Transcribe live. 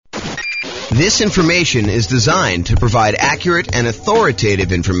This information is designed to provide accurate and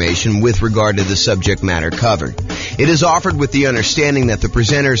authoritative information with regard to the subject matter covered. It is offered with the understanding that the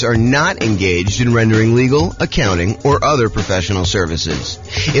presenters are not engaged in rendering legal, accounting, or other professional services.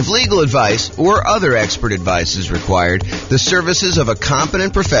 If legal advice or other expert advice is required, the services of a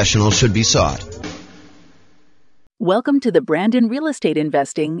competent professional should be sought. Welcome to the Brandon Real Estate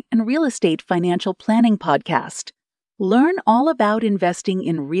Investing and Real Estate Financial Planning Podcast. Learn all about investing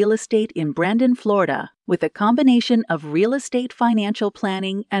in real estate in Brandon, Florida, with a combination of real estate financial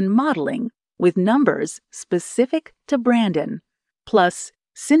planning and modeling with numbers specific to Brandon, plus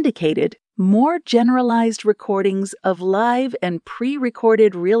syndicated, more generalized recordings of live and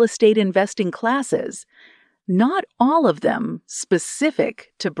pre-recorded real estate investing classes, not all of them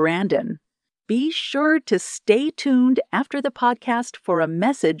specific to Brandon. Be sure to stay tuned after the podcast for a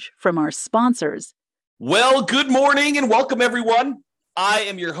message from our sponsors. Well, good morning and welcome, everyone. I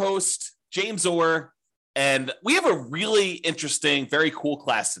am your host, James Orr, and we have a really interesting, very cool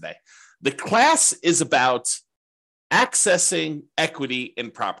class today. The class is about accessing equity in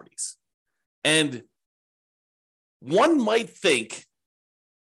properties. And one might think,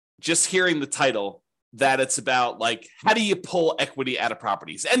 just hearing the title, that it's about like, how do you pull equity out of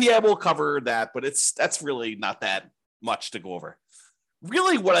properties? And yeah, we'll cover that, but that's really not that much to go over.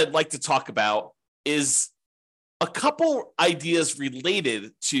 Really, what I'd like to talk about is a couple ideas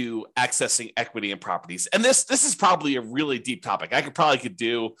related to accessing equity in properties. And this is probably a really deep topic. I could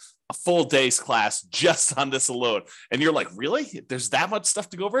do a full day's class just on this alone. And you're like, really? There's that much stuff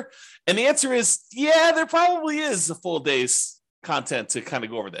to go over? And the answer is, yeah, there probably is a full day's content to kind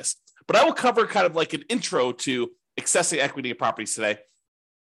of go over this. But I will cover kind of like an intro to accessing equity in properties today.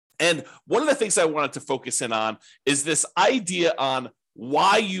 And one of the things I wanted to focus in on is this idea on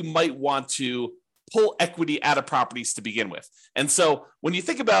why you might want to pull equity out of properties to begin with. And so when you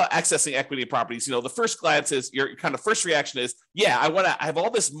think about accessing equity in properties, the first glance is your kind of first reaction is, yeah, I have all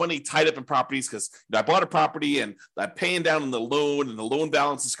this money tied up in properties because I bought a property and I'm paying down on the loan and the loan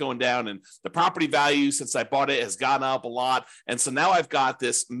balance is going down and the property value since I bought it has gone up a lot. And so now I've got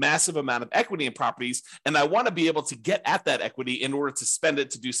this massive amount of equity in properties and I want to be able to get at that equity in order to spend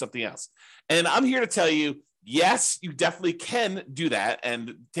it to do something else. And I'm here to tell you, yes, you definitely can do that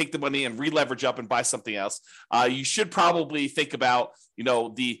and take the money and re-leverage up and buy something else. You should probably think about,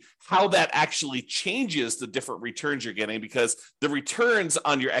 how that actually changes the different returns you're getting, because the returns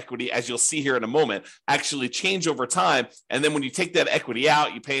on your equity, as you'll see here in a moment, actually change over time. And then when you take that equity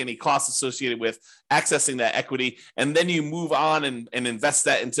out, you pay any costs associated with accessing that equity, and then you move on and invest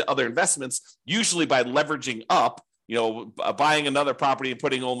that into other investments, usually by leveraging up, buying another property and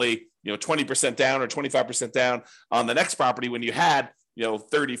putting only 20% down or 25% down on the next property when you had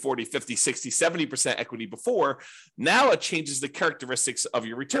 30, 40, 50, 60, 70% equity before. Now it changes the characteristics of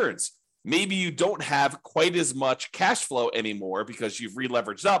your returns. Maybe you don't have quite as much cash flow anymore because you've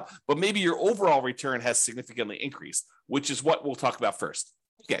re-leveraged up, but maybe your overall return has significantly increased, which is what we'll talk about first.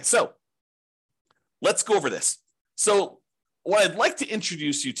 Okay, so let's go over this. So what I'd like to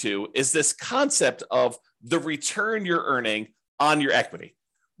introduce you to is this concept of the return you're earning on your equity.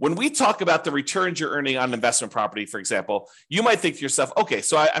 When we talk about the returns you're earning on investment property, for example, you might think to yourself, okay,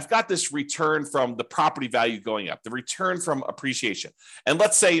 so I've got this return from the property value going up, the return from appreciation. And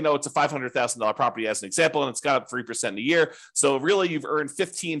let's say, it's a $500,000 property as an example, and it's got up 3% in a year. So really you've earned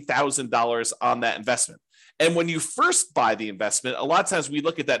 $15,000 on that investment. And when you first buy the investment, a lot of times we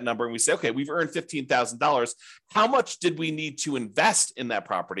look at that number and we say, okay, we've earned $15,000. How much did we need to invest in that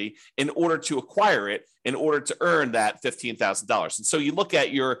property in order to acquire it, in order to earn that $15,000? And so you look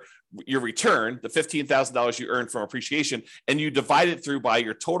at your return, the $15,000 you earned from appreciation, and you divide it through by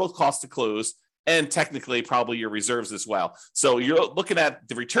your total cost to close, and technically probably your reserves as well. So you're looking at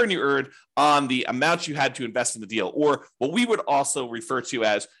the return you earned on the amount you had to invest in the deal, or what we would also refer to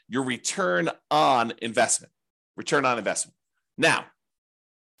as your return on investment. Return on investment. Now,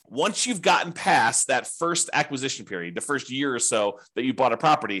 once you've gotten past that first acquisition period, the first year or so that you bought a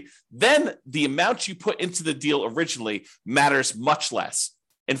property, then the amount you put into the deal originally matters much less.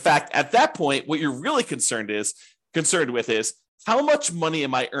 In fact, at that point, what you're really concerned with is how much money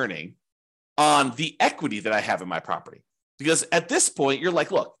am I earning on the equity that I have in my property? Because at this point, you're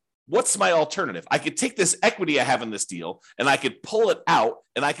like, look, what's my alternative? I could take this equity I have in this deal and I could pull it out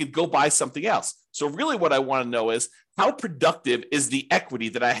and I could go buy something else. So really what I want to know is, how productive is the equity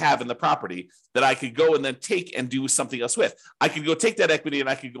that I have in the property that I could go and then take and do something else with? I could go take that equity and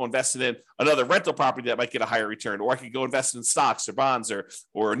I could go invest it in another rental property that might get a higher return, or I could go invest in stocks or bonds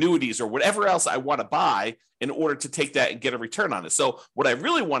or annuities or whatever else I want to buy in order to take that and get a return on it. So what I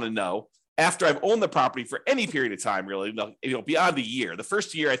really want to know after I've owned the property for any period of time, really, beyond a year. The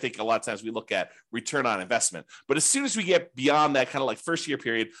first year, I think a lot of times we look at return on investment. But as soon as we get beyond that kind of like first year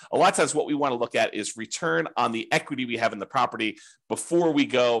period, a lot of times what we want to look at is return on the equity we have in the property before we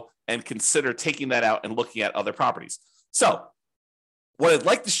go and consider taking that out and looking at other properties. So what I'd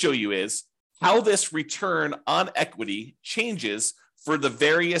like to show you is how this return on equity changes for the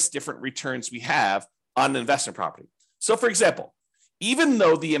various different returns we have on an investment property. So for example, even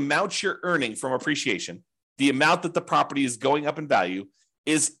though the amount you're earning from appreciation, the amount that the property is going up in value,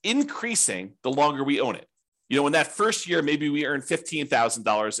 is increasing the longer we own it. In that first year, maybe we earned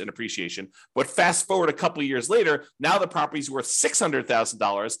 $15,000 in appreciation, but fast forward a couple of years later, now the property's worth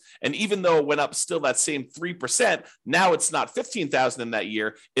 $600,000. And even though it went up still that same 3%, now it's not $15,000 in that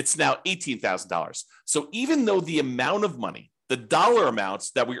year, it's now $18,000. So even though the amount of money, the dollar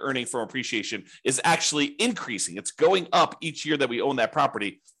amounts that we're earning from appreciation is actually increasing. It's going up each year that we own that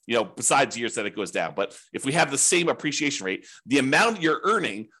property, besides years that it goes down. But if we have the same appreciation rate, the amount you're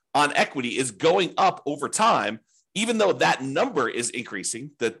earning on equity is going up over time, even though that number is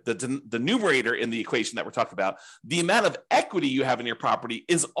increasing, the numerator in the equation that we're talking about, the amount of equity you have in your property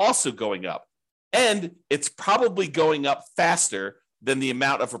is also going up. And it's probably going up faster than the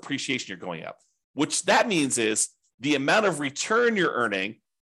amount of appreciation you're going up, which that means is the amount of return you're earning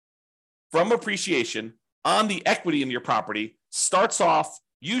from appreciation on the equity in your property starts off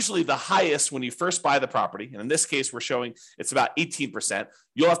usually the highest when you first buy the property. And in this case, we're showing it's about 18%.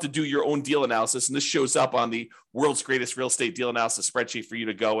 You'll have to do your own deal analysis. And this shows up on the world's greatest real estate deal analysis spreadsheet for you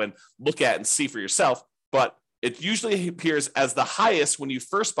to go and look at and see for yourself. But it usually appears as the highest when you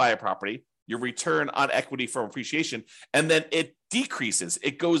first buy a property, your return on equity from appreciation, and then it decreases.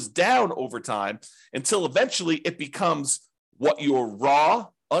 It goes down over time until eventually it becomes what your raw,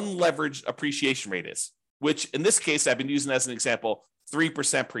 unleveraged appreciation rate is, which in this case, I've been using as an example,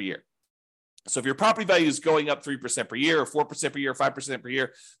 3% per year. So if your property value is going up 3% per year or 4% per year, or 5% per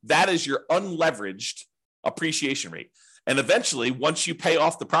year, that is your unleveraged appreciation rate. And eventually, once you pay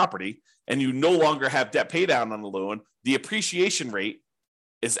off the property and you no longer have debt pay down on the loan, the appreciation rate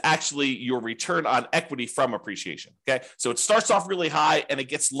is actually your return on equity from appreciation. Okay. So it starts off really high and it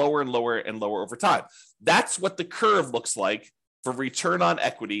gets lower and lower and lower over time. That's what the curve looks like for return on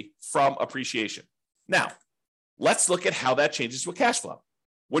equity from appreciation. Now, let's look at how that changes with cash flow.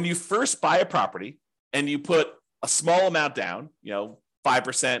 When you first buy a property and you put a small amount down, 5%,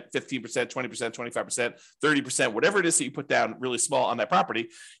 15%, 20%, 25%, 30%, whatever it is that you put down really small on that property,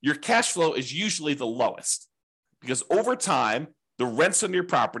 your cash flow is usually the lowest because over time, the rents on your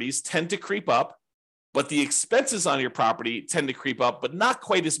properties tend to creep up, but the expenses on your property tend to creep up, but not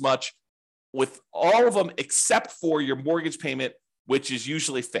quite as much with all of them except for your mortgage payment, which is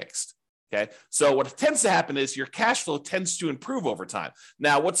usually fixed. Okay. So what tends to happen is your cash flow tends to improve over time.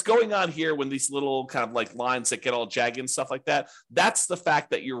 Now, what's going on here when these little kind of like lines that get all jagged and stuff like that, that's the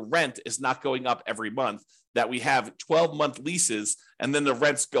fact that your rent is not going up every month, that we have 12-month leases and then the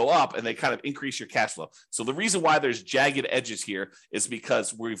rents go up and they kind of increase your cash flow. So the reason why there's jagged edges here is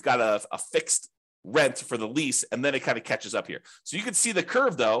because we've got a fixed rent for the lease and then it kind of catches up here. So you can see the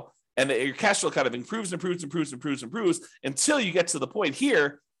curve though, and your cash flow kind of improves until you get to the point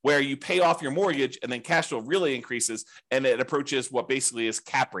here where you pay off your mortgage and then cash flow really increases and it approaches what basically is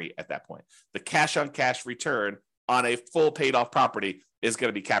cap rate at that point. The cash on cash return on a full paid off property is going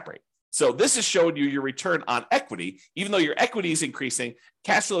to be cap rate. So this is showing you your return on equity. Even though your equity is increasing,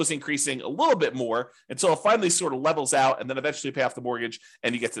 cash flow is increasing a little bit more until it finally sort of levels out and then eventually pay off the mortgage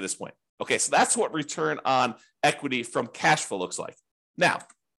and you get to this point. Okay, so that's what return on equity from cash flow looks like. Now,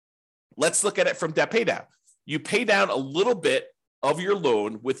 let's look at it from debt pay down. You pay down a little bit of your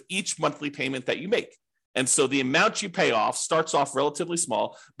loan with each monthly payment that you make. And so the amount you pay off starts off relatively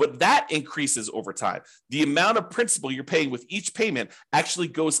small, but that increases over time. The amount of principal you're paying with each payment actually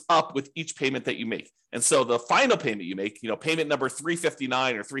goes up with each payment that you make. And so the final payment you make, payment number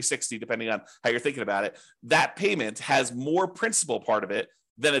 359 or 360, depending on how you're thinking about it, that payment has more principal part of it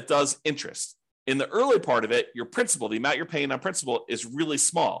than it does interest. In the early part of it, your principal, the amount you're paying on principal is really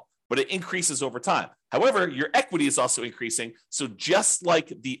small, but it increases over time. However, your equity is also increasing. So just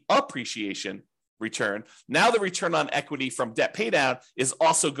like the appreciation return, now the return on equity from debt pay down is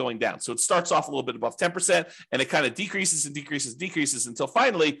also going down. So it starts off a little bit above 10% and it kind of decreases until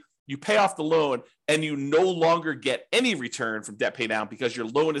finally you pay off the loan and you no longer get any return from debt pay down because your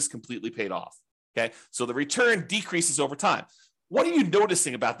loan is completely paid off. Okay. So the return decreases over time. What are you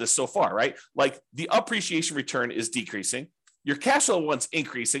noticing about this so far, right? Like the appreciation return is decreasing. Your cash flow one's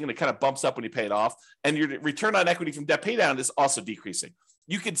increasing and it kind of bumps up when you pay it off. And your return on equity from debt pay down is also decreasing.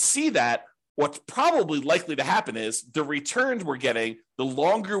 You can see that what's probably likely to happen is the returns we're getting, the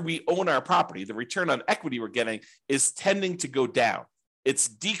longer we own our property, the return on equity we're getting is tending to go down. It's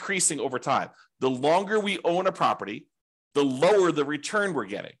decreasing over time. The longer we own a property, the lower the return we're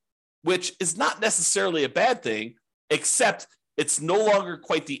getting, which is not necessarily a bad thing, except it's no longer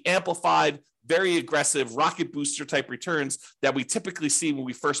quite the amplified, very aggressive rocket booster type returns that we typically see when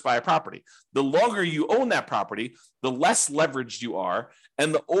we first buy a property. The longer you own that property, the less leveraged you are,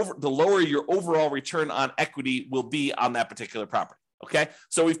 and the lower your overall return on equity will be on that particular property. Okay,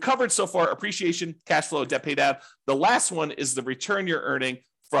 so we've covered so far appreciation, cash flow, debt pay down. The last one is the return you're earning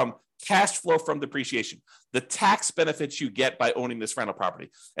from cash flow from depreciation, the tax benefits you get by owning this rental property.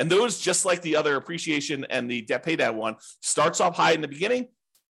 And those, just like the other appreciation and the debt pay down one, starts off high in the beginning,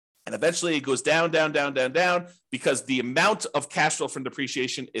 and eventually it goes down, down, down, down, down, because the amount of cash flow from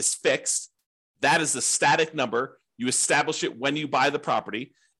depreciation is fixed. That is a static number. You establish it when you buy the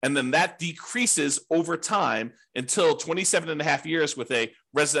property, and then that decreases over time until 27 and a half years with a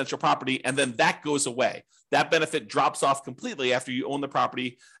residential property, and then that goes away. That benefit drops off completely after you own the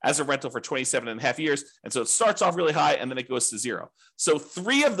property as a rental for 27 and a half years, and so it starts off really high, and then it goes to zero. So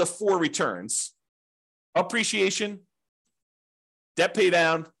 3 of the 4 returns, appreciation, debt pay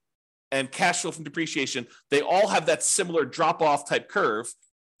down, and cash flow from depreciation, they all have that similar drop-off type curve,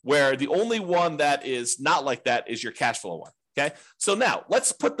 where the only one that is not like that is your cash flow one. Okay, so now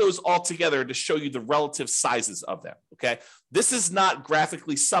let's put those all together to show you the relative sizes of them. Okay, this is not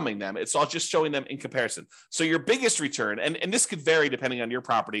graphically summing them, it's all just showing them in comparison. So your biggest return, and this could vary depending on your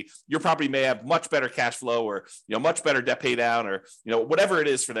property may have much better cash flow, or much better debt pay down, or whatever it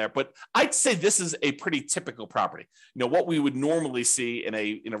is for there. But I'd say this is a pretty typical property, what we would normally see in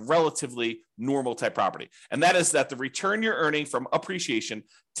a relatively normal type property. And that is that the return you're earning from appreciation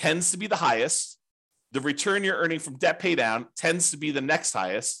tends to be the highest. The return you're earning from debt pay down tends to be the next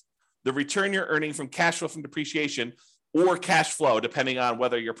highest. The return you're earning from cash flow from depreciation or cash flow, depending on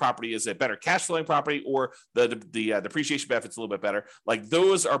whether your property is a better cash flowing property or the depreciation benefit's a little bit better. Like,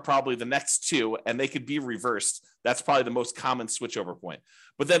 those are probably the next 2, and they could be reversed. That's probably the most common switchover point.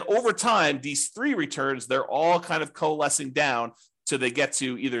 But then over time, these 3 returns, they're all kind of coalescing down till they get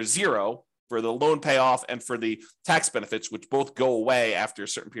to either 0 for the loan payoff and for the tax benefits, which both go away after a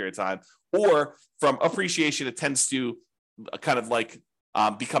certain period of time, or from appreciation, it tends to kind of like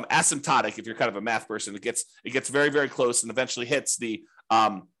become asymptotic. If you're kind of a math person, it gets very, very close and eventually hits the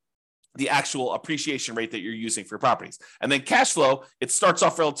actual appreciation rate that you're using for properties. And then cash flow, it starts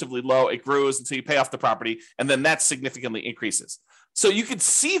off relatively low, it grows until you pay off the property, and then that significantly increases. So you can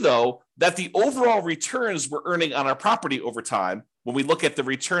see, though, that the overall returns we're earning on our property over time, when we look at the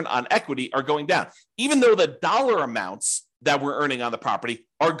return on equity, are going down, even though the dollar amounts that we're earning on the property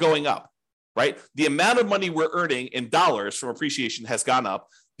are going up, right? The amount of money we're earning in dollars from appreciation has gone up.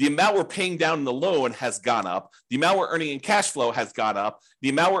 The amount we're paying down in the loan has gone up. The amount we're earning in cash flow has gone up. The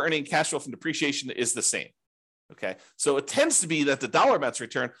amount we're earning in cash flow from depreciation is the same. Okay, so it tends to be that the dollar amounts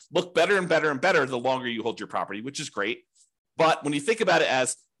return look better and better and better the longer you hold your property, which is great. But when you think about it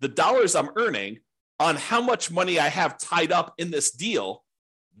as the dollars I'm earning on how much money I have tied up in this deal,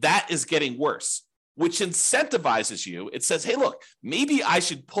 that is getting worse, which incentivizes you. It says, hey, look, maybe I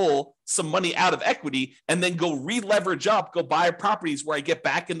should pull some money out of equity and then go re-leverage up, go buy properties where I get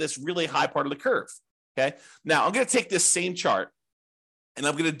back in this really high part of the curve. Okay, now I'm going to take this same chart and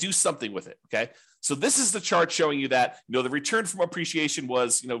I'm going to do something with it. Okay, so this is the chart showing you that, the return from appreciation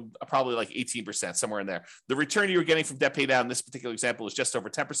was, probably like 18%, somewhere in there. The return you were getting from debt pay down in this particular example is just over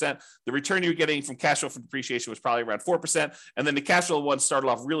 10%. The return you were getting from cash flow from depreciation was probably around 4%. And then the cash flow one started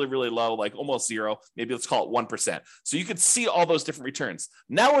off really, really low, like almost 0. Maybe let's call it 1%. So you could see all those different returns.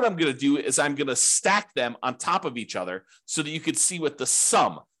 Now what I'm going to do is I'm going to stack them on top of each other so that you could see what the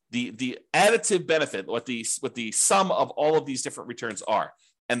sum, the additive benefit, what the sum of all of these different returns are.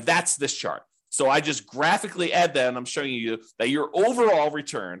 And that's this chart. So I just graphically add that, and I'm showing you that your overall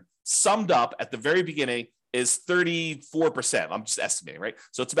return summed up at the very beginning is 34%. I'm just estimating, right?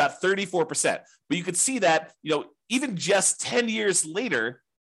 So it's about 34%. But you can see that, even just 10 years later,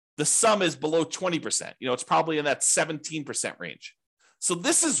 the sum is below 20%. It's probably in that 17% range. So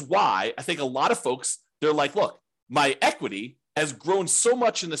this is why I think a lot of folks, they're like, look, my equity has grown so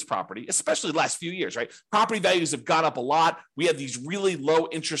much in this property, especially the last few years, right? Property values have gone up a lot. We have these really low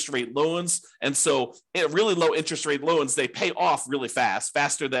interest rate loans. And so really low interest rate loans, they pay off really fast,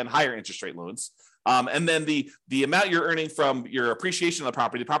 faster than higher interest rate loans. And then the amount you're earning from your appreciation of the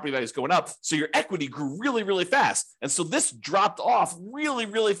property value is going up. So your equity grew really, really fast. And so this dropped off really,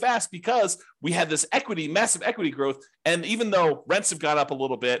 really fast because we had this massive equity growth. And even though rents have gone up a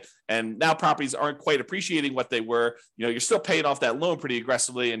little bit and now properties aren't quite appreciating what they were, you're still paying off that loan pretty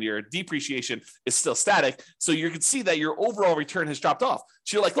aggressively and your depreciation is still static. So you can see that your overall return has dropped off.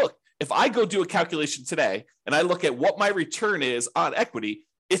 So you're like, look, if I go do a calculation today and I look at what my return is on equity,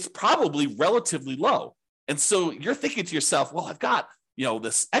 it's probably relatively low. And so you're thinking to yourself, well, I've got,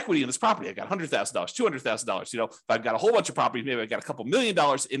 this equity in this property. I've got $100,000, $200,000. If I've got a whole bunch of properties, maybe I've got a couple $1 million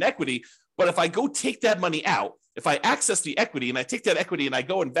in equity. But if I go take that money out, if I access the equity and I take that equity and I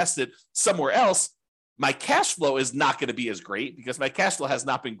go invest it somewhere else, my cash flow is not going to be as great because my cash flow has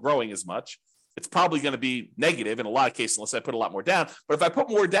not been growing as much. It's probably going to be negative in a lot of cases unless I put a lot more down. But if I put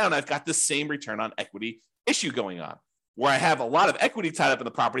more down, I've got the same return on equity issue going on, where I have a lot of equity tied up in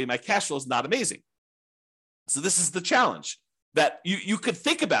the property and my cash flow is not amazing. So this is the challenge that you could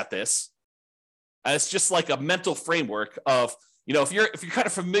think about this as just like a mental framework of, if you're kind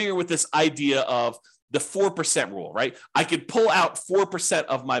of familiar with this idea of the 4% rule, right? I could pull out 4%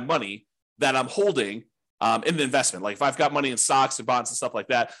 of my money that I'm holding in the investment. Like if I've got money in stocks and bonds and stuff like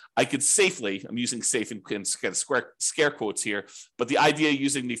that, I could safely, I'm using safe in kind of scare quotes here, but the idea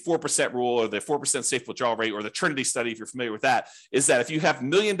using the 4% rule or the 4% safe withdrawal rate or the Trinity study, if you're familiar with that, is that if you have $1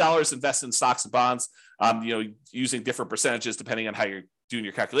 million invested in stocks and bonds, using different percentages depending on how you're doing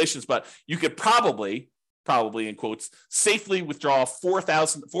your calculations, but you could probably in quotes, safely withdraw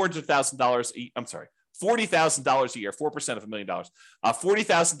 $40,000 a year, 4% of $1 million,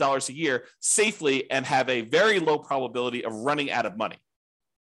 $40,000 a year safely and have a very low probability of running out of money.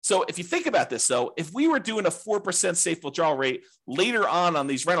 So if you think about this, though, if we were doing a 4% safe withdrawal rate later on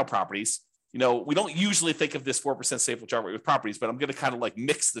these rental properties, we don't usually think of this 4% safe withdrawal rate with properties, but I'm going to kind of like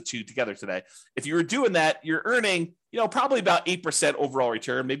mix the two together today. If you were doing that, you're earning, probably about 8% overall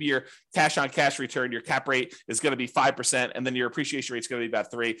return. Maybe your cash on cash return, your cap rate is going to be 5%, and then your appreciation rate is going to be about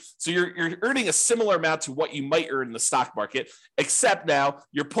 3%. So you're earning a similar amount to what you might earn in the stock market, except now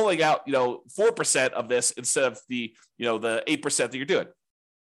you're pulling out, 4% of this instead of the 8% that you're doing.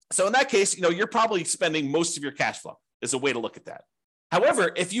 So in that case, you're probably spending most of your cash flow is a way to look at that.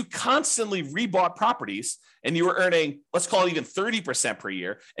 However, if you constantly rebought properties and you were earning, let's call it even 30% per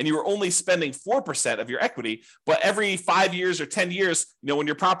year, and you were only spending 4% of your equity, but every 5 years or 10 years, when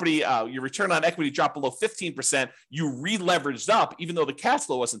your property, your return on equity dropped below 15%, you re-leveraged up, even though the cash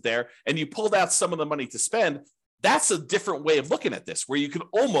flow wasn't there, and you pulled out some of the money to spend. That's a different way of looking at this, where you could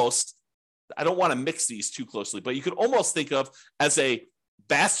almost, I don't want to mix these too closely, but you could almost think of as a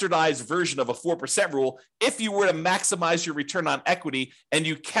bastardized version of a 4% rule if you were to maximize your return on equity and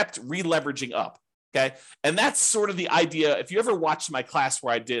you kept re-leveraging up, okay? And that's sort of the idea. If you ever watched my class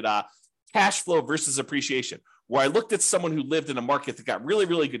where I did cash flow versus appreciation, where I looked at someone who lived in a market that got really,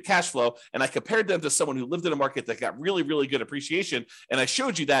 really good cash flow, and I compared them to someone who lived in a market that got really, really good appreciation, and I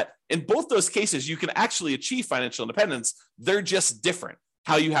showed you that in both those cases, you can actually achieve financial independence. They're just different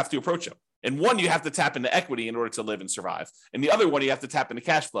how you have to approach them. And one, you have to tap into equity in order to live and survive. And the other one, you have to tap into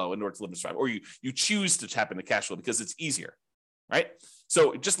cash flow in order to live and survive. Or you choose to tap into cash flow because it's easier, right?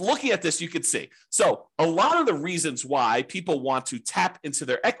 So just looking at this, you could see. So a lot of the reasons why people want to tap into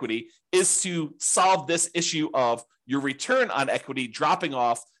their equity is to solve this issue of your return on equity dropping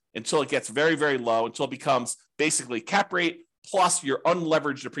off until it gets very, very low, until it becomes basically cap rate plus your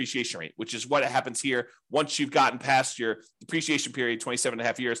unleveraged depreciation rate, which is what happens here once you've gotten past your depreciation period, 27 and a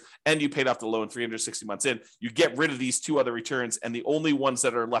half years, and you paid off the loan 360 months in. You get rid of these two other returns, and the only ones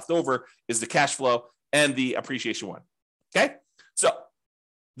that are left over is the cash flow and the appreciation one. Okay? So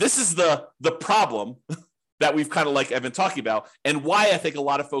this is the problem that we've kind of like I've been talking about, and why I think a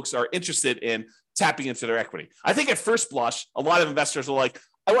lot of folks are interested in tapping into their equity. I think at first blush, a lot of investors are like,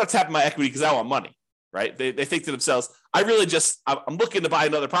 I want to tap my equity because I want money. Right? They think to themselves, I'm looking to buy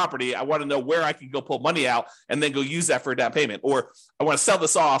another property. I want to know where I can go pull money out and then go use that for a down payment. Or I want to sell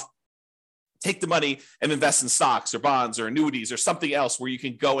this off, take the money and invest in stocks or bonds or annuities or something else where you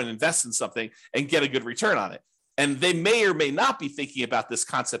can go and invest in something and get a good return on it. And they may or may not be thinking about this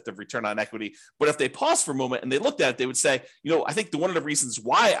concept of return on equity. But if they pause for a moment and they looked at it, they would say, I think one of the reasons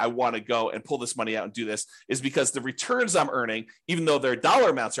why I want to go and pull this money out and do this is because the returns I'm earning, even though their dollar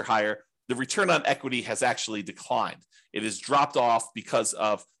amounts are higher, the return on equity has actually declined. It has dropped off because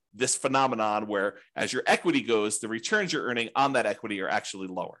of this phenomenon where as your equity goes, the returns you're earning on that equity are actually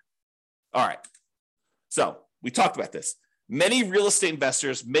lower. All right. So we talked about this. Many real estate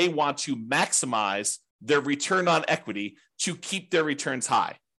investors may want to maximize their return on equity to keep their returns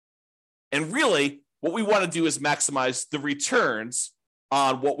high. And really, what we want to do is maximize the returns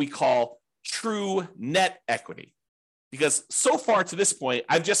on what we call true net equity. Because so far to this point,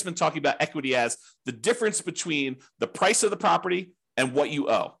 I've just been talking about equity as the difference between the price of the property and what you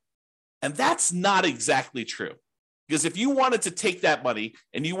owe. And that's not exactly true. Because if you wanted to take that money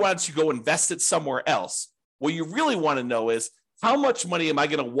and you wanted to go invest it somewhere else, what you really want to know is how much money am I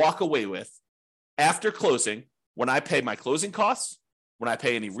going to walk away with after closing when I pay my closing costs, when I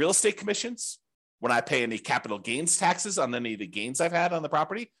pay any real estate commissions, when I pay any capital gains taxes on any of the gains I've had on the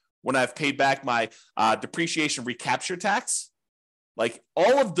property, when I've paid back my depreciation recapture tax. Like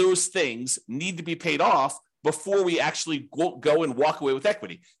all of those things need to be paid off before we actually go and walk away with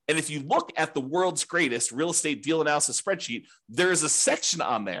equity. And if you look at the world's greatest real estate deal analysis spreadsheet, there's a section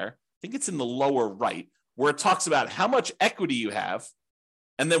on there, I think it's in the lower right, where it talks about how much equity you have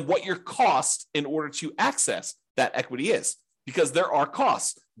and then what your cost in order to access that equity is. Because there are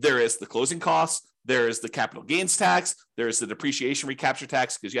costs. There is the closing costs, there is the capital gains tax, there is the depreciation recapture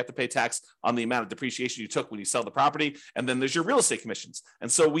tax, because you have to pay tax on the amount of depreciation you took when you sell the property, and then there's your real estate commissions.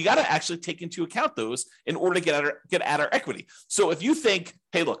 And so we got to actually take into account those in order to get at our equity. So if you think,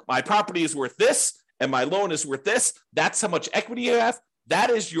 hey, look, my property is worth this and my loan is worth this, that's how much equity you have,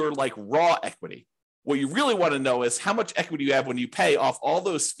 that is your like raw equity. What you really want to know is how much equity you have when you pay off all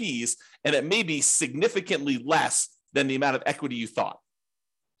those fees, and it may be significantly less than the amount of equity you thought.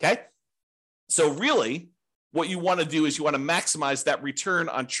 Okay? So really, what you want to do is you want to maximize that return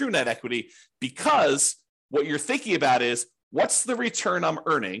on true net equity, because what you're thinking about is what's the return I'm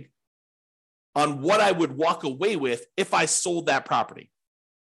earning on what I would walk away with if I sold that property?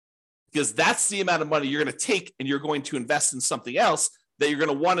 Because that's the amount of money you're going to take and you're going to invest in something else that you're going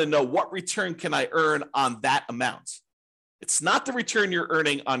to want to know what return can I earn on that amount. It's not the return you're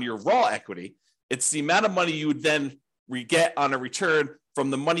earning on your raw equity. It's the amount of money you would then get on a return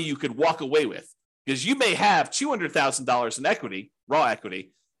from the money you could walk away with. Because you may have $200,000 in equity, raw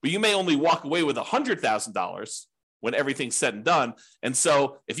equity, but you may only walk away with $100,000 when everything's said and done. And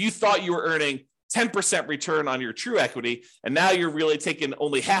so if you thought you were earning 10% return on your true equity, and now you're really taking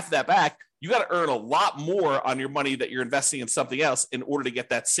only half that back, you got to earn a lot more on your money that you're investing in something else in order to get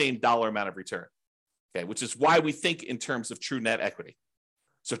that same dollar amount of return. Okay, which is why we think in terms of true net equity.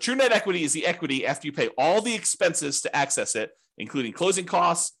 So true net equity is the equity after you pay all the expenses to access it, including closing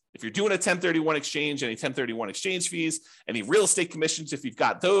costs. If you're doing a 1031 exchange, any 1031 exchange fees, any real estate commissions, if you've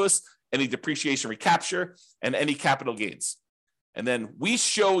got those, any depreciation recapture, and any capital gains. And then we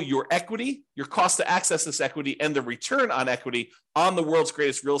show your equity, your cost to access this equity, and the return on equity on the world's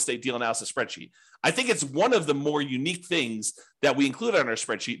greatest real estate deal analysis spreadsheet. I think it's one of the more unique things that we include on our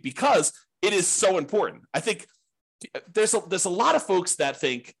spreadsheet because it is so important. I think there's a lot of folks that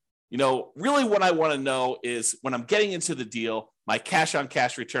think, you know, really what I want to know is when I'm getting into the deal, my cash on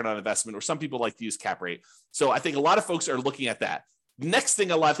cash return on investment, or some people like to use cap rate. So I think a lot of folks are looking at that. Next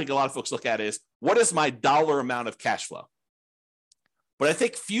thing I think a lot of folks look at is what is my dollar amount of cash flow? But I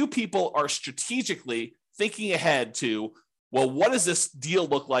think few people are strategically thinking ahead to, well, what does this deal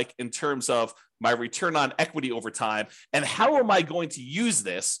look like in terms of my return on equity over time? And how am I going to use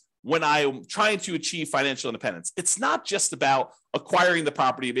this when I'm trying to achieve financial independence? It's not just about acquiring the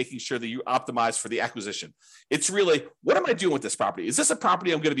property and making sure that you optimize for the acquisition. It's really, what am I doing with this property? Is this a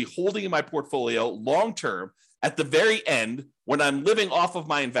property I'm going to be holding in my portfolio long-term at the very end when I'm living off of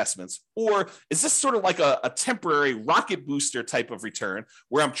my investments? Or is this sort of like a temporary rocket booster type of return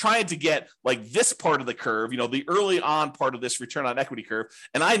where I'm trying to get like this part of the curve, you know, the early on part of this return on equity curve.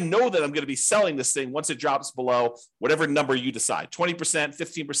 And I know that I'm going to be selling this thing once it drops below whatever number you decide, 20%,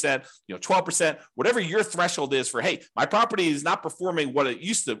 15%, 12%, whatever your threshold is for, hey, my property is not performing what it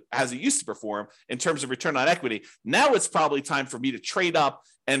used to perform in terms of return on equity. Now it's probably time for me to trade up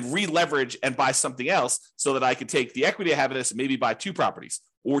and re-leverage and buy something else so that I can take the equity I have in this and maybe buy 2 properties,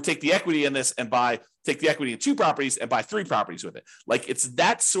 or take the equity in this and take the equity in 2 properties and buy 3 properties with it. Like, it's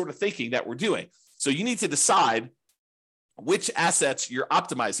that sort of thinking that we're doing. So you need to decide which assets you're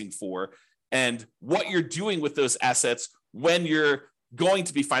optimizing for and what you're doing with those assets when you're going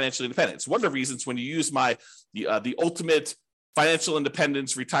to be financially independent. It's one of the reasons when you use the ultimate financial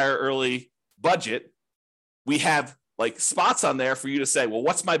independence, retire early budget, we have like spots on there for you to say, well,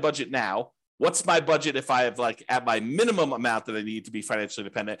 what's my budget now? What's my budget if I have like at my minimum amount that I need to be financially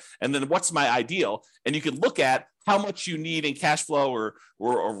independent? And then what's my ideal? And you can look at how much you need in cash flow or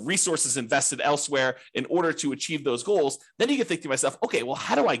resources invested elsewhere in order to achieve those goals. Then you can think to myself, okay, well,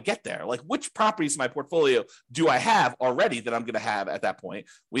 how do I get there? Like, which properties in my portfolio do I have already that I'm going to have at that point?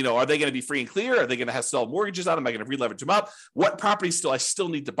 You know, are they going to be free and clear? Are they going to have still mortgages on them? Am I going to re-leverage them up? What properties do I still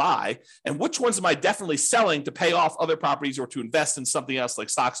need to buy? And which ones am I definitely selling to pay off other properties or to invest in something else like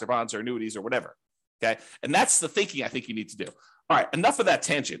stocks or bonds or annuities or whatever? Okay. And that's the thinking I think you need to do. All right. Enough of that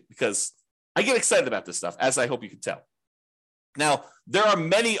tangent, because I get excited about this stuff, as I hope you can tell. Now, there are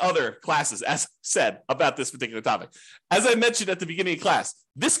many other classes, as I said, about this particular topic. As I mentioned at the beginning of class,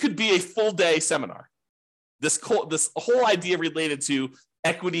 this could be a full day seminar. This whole idea related to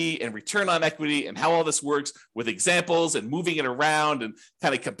equity and return on equity and how all this works with examples and moving it around and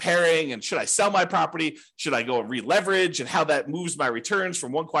kind of comparing, and should I sell my property? Should I go and re-leverage, and how that moves my returns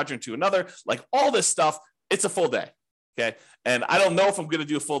from one quadrant to another? Like all this stuff, it's a full day. Okay. And I don't know if I'm going to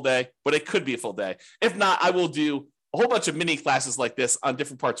do a full day, but it could be a full day. If not, I will do a whole bunch of mini classes like this on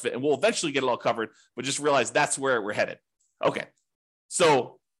different parts of it, and we'll eventually get it all covered, but just realize that's where we're headed. Okay.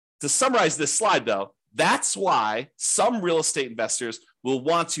 So to summarize this slide though, that's why some real estate investors will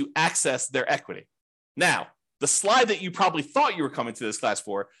want to access their equity. Now, the slide that you probably thought you were coming to this class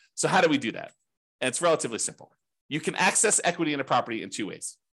for. So how do we do that? And it's relatively simple. You can access equity in a property in two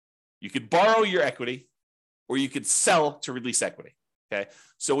ways. You could borrow your equity, or you could sell to release equity. Okay.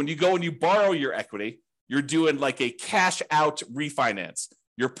 So when you go and you borrow your equity, you're doing like a cash out refinance.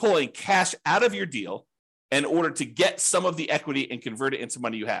 You're pulling cash out of your deal in order to get some of the equity and convert it into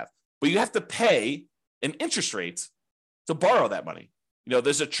money you have. But you have to pay an interest rate to borrow that money. You know,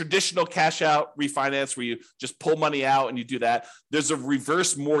 there's a traditional cash out refinance where you just pull money out and you do that. There's a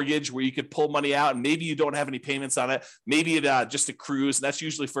reverse mortgage where you could pull money out and maybe you don't have any payments on it. Maybe it just accrues. And that's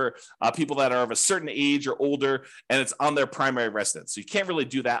usually for people that are of a certain age or older, and it's on their primary residence. So you can't really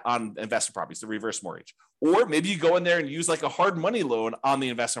do that on investment properties, the reverse mortgage. Or maybe you go in there and use like a hard money loan on the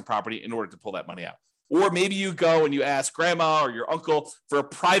investment property in order to pull that money out. Or maybe you go and you ask grandma or your uncle for a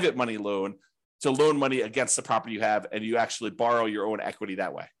private money loan to loan money against the property you have, and you actually borrow your own equity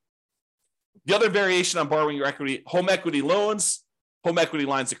that way. The other variation on borrowing your equity, home equity loans, home equity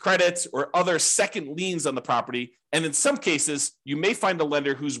lines of credit, or other second liens on the property. And in some cases, you may find a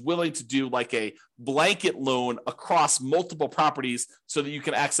lender who's willing to do like a blanket loan across multiple properties so that you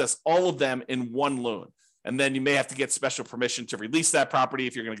can access all of them in one loan. And then you may have to get special permission to release that property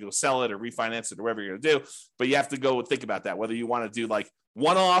if you're going to go sell it or refinance it or whatever you're going to do. But you have to go and think about that, whether you want to do like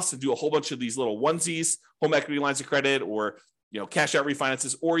one-offs and do a whole bunch of these little onesies, home equity lines of credit, or cash out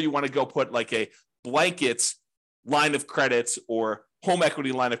refinances, or you want to go put like a blanket line of credit or home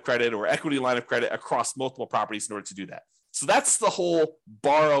equity line of credit or equity line of credit across multiple properties in order to do that. So that's the whole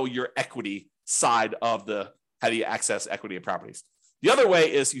borrow your equity side of the how do you access equity in properties. The other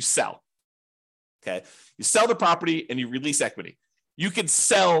way is you sell. Okay, you sell the property and you release equity. You can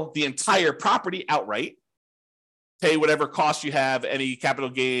sell the entire property outright, pay whatever cost you have, any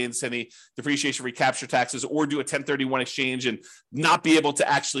capital gains, any depreciation, recapture taxes, or do a 1031 exchange and not be able to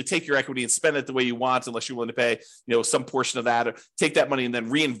actually take your equity and spend it the way you want unless you're willing to pay, some portion of that, or take that money and then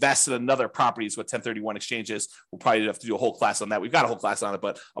reinvest in another property is what 1031 exchange is. We'll probably have to do a whole class on that. We've got a whole class on it,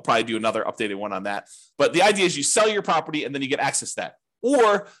 but I'll probably do another updated one on that. But the idea is you sell your property and then you get access to that.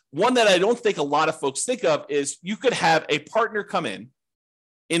 Or one that I don't think a lot of folks think of is you could have a partner come in,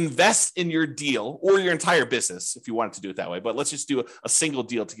 invest in your deal or your entire business if you wanted to do it that way. But let's just do a single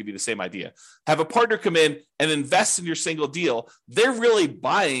deal to give you the same idea. Have a partner come in and invest in your single deal. They're really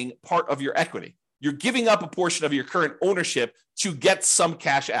buying part of your equity. You're giving up a portion of your current ownership to get some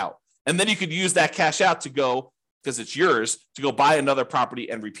cash out. And then you could use that cash out to go, because it's yours, to go buy another property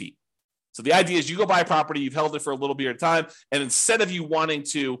and repeat. So the idea is you go buy a property, you've held it for a little bit of time, and instead of you wanting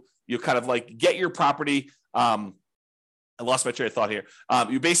to, kind of like get your property, I lost my train of thought here.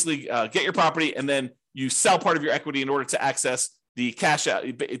 You basically get your property and then you sell part of your equity in order to access the cash out,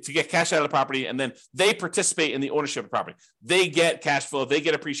 to get cash out of the property, and then they participate in the ownership of the property. They get cash flow, they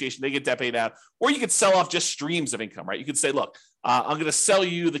get appreciation, they get debt paid out, or you could sell off just streams of income, right? You could say, look, I'm going to sell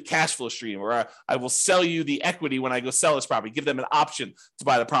you the cash flow stream, or I will sell you the equity when I go sell this property, give them an option to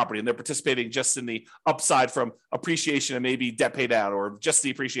buy the property, and they're participating just in the upside from appreciation and maybe debt paid out or just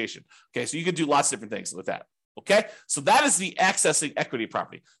the appreciation. Okay, so you could do lots of different things with that. Okay, so that is the accessing equity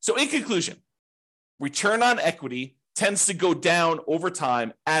property. So in conclusion, return on equity tends to go down over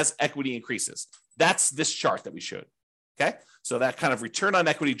time as equity increases. That's this chart that we showed. Okay, so that kind of return on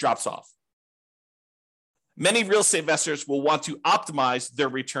equity drops off. Many real estate investors will want to optimize their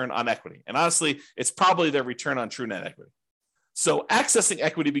return on equity. And honestly, it's probably their return on true net equity. So accessing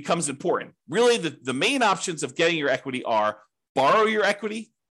equity becomes important. Really, the main options of getting your equity are borrow your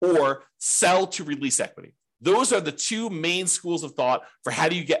equity or sell to release equity. Those are the two main schools of thought for how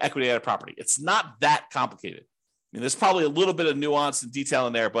do you get equity out of property. It's not that complicated. I mean, there's probably a little bit of nuance and detail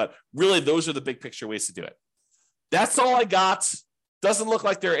in there, but really those are the big picture ways to do it. That's all I got. Doesn't look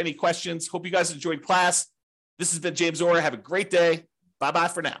like there are any questions. Hope you guys enjoyed class. This has been James Orr. Have a great day. Bye-bye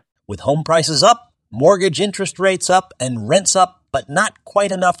for now. With home prices up, mortgage interest rates up, and rents up, but not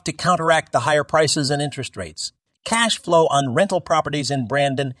quite enough to counteract the higher prices and interest rates, cash flow on rental properties in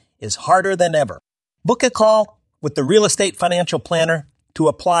Brandon is harder than ever. Book a call with the Real Estate Financial Planner to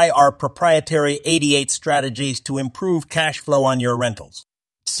apply our proprietary 88 strategies to improve cash flow on your rentals.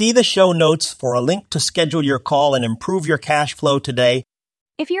 See the show notes for a link to schedule your call and improve your cash flow today.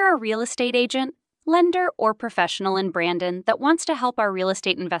 If you're a real estate agent, lender, or professional in Brandon that wants to help our real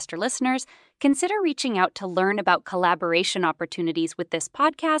estate investor listeners, consider reaching out to learn about collaboration opportunities with this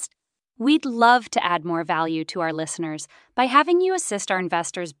podcast. We'd love to add more value to our listeners by having you assist our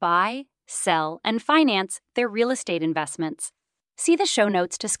investors buy, sell, and finance their real estate investments. See the show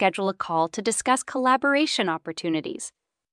notes to schedule a call to discuss collaboration opportunities.